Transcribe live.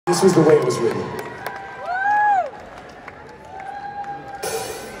This was the way it was written.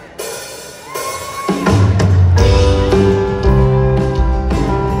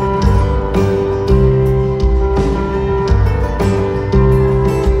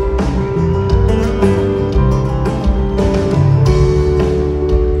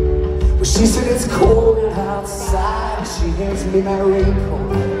 Well, she said it's cold outside. She hands me my raincoat.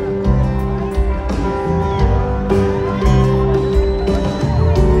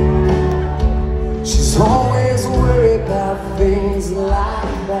 Always worried about things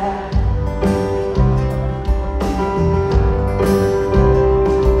like that.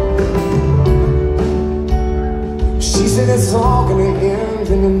 She said it's all gonna end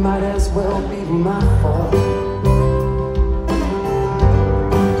and it might as well be my fault.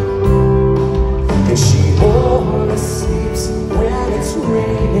 And she only sleeps when it's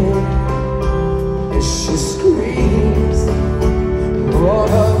raining, and she screams, but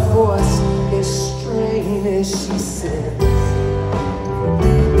her voice is strange as she says,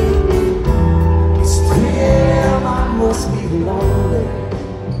 it's 3 AM, I must be lonely.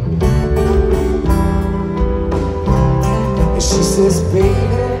 And she says, baby,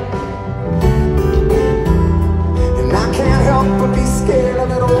 and I can't help but be scared of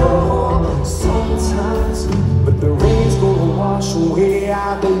it all sometimes, but the rain's gonna wash away,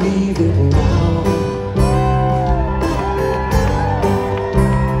 I believe it now.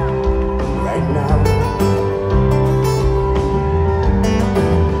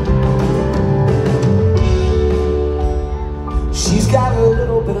 Got a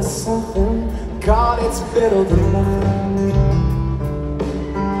little bit of something, God, it's better than mine.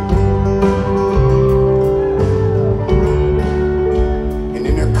 And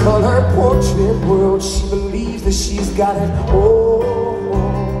in her color portrait world, she believes that she's got it all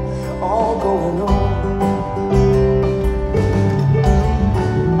going on.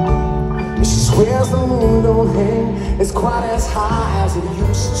 And she swears the moon don't hang as quite as high as it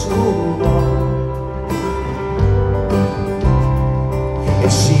used to.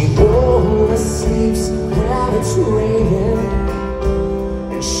 And she only sleeps when it's raining,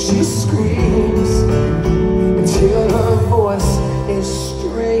 and she screams until her voice is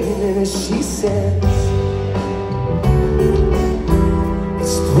straining as she says,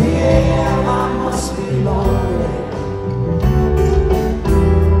 it's 3 AM, I must be lonely.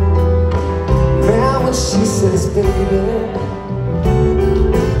 Now when she says, baby,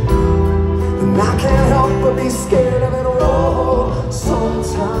 and I can't help but be scared of it all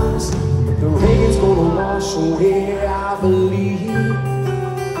sometimes, but the rain's gonna wash away, I believe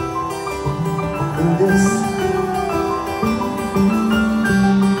in this.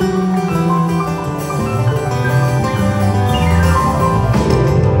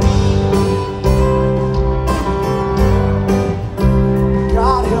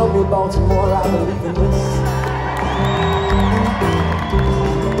 God help me, Baltimore, I believe in this.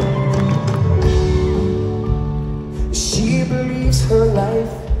 She believes her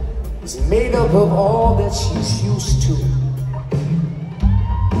life is made up of all that she's used to.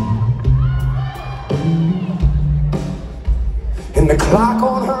 And the clock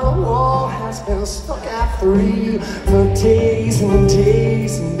on her wall has been stuck at 3 for days and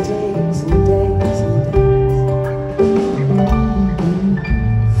days and days and days and days.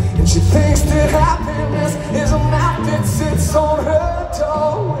 And she thinks that happiness is a map that sits on her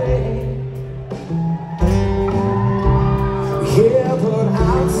doorway. Yeah, but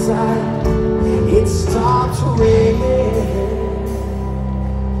outside it starts raining.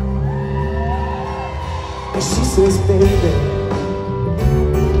 And she says, baby,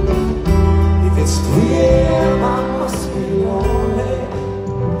 if it's 3 AM, I must be lonely.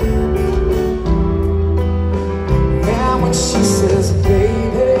 Now when she says,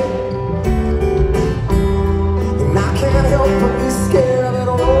 baby, and I can't help but be scared of it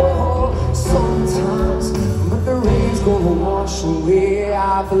all sometimes, but the rain's gonna wash away,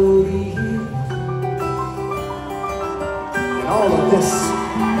 I believe in all of this.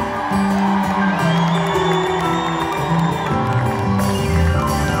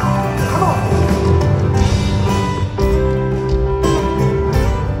 Come on.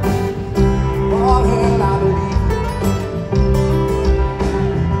 Oh, hell, I believe.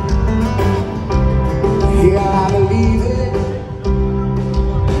 Yeah, I believe it.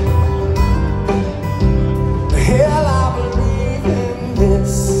 Hell, I believe in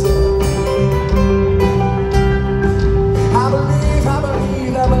this. I believe, I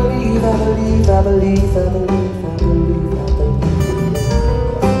believe, I believe, I believe, I believe, I believe, I believe, I believe.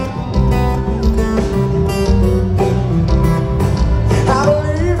 I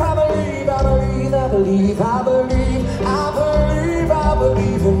believe, I believe, I believe, I believe, I believe, I believe, I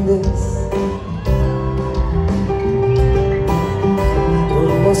believe in this.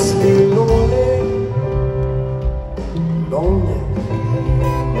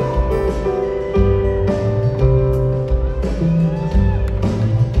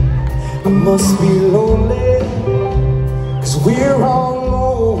 I must be lonely, 'cause we're all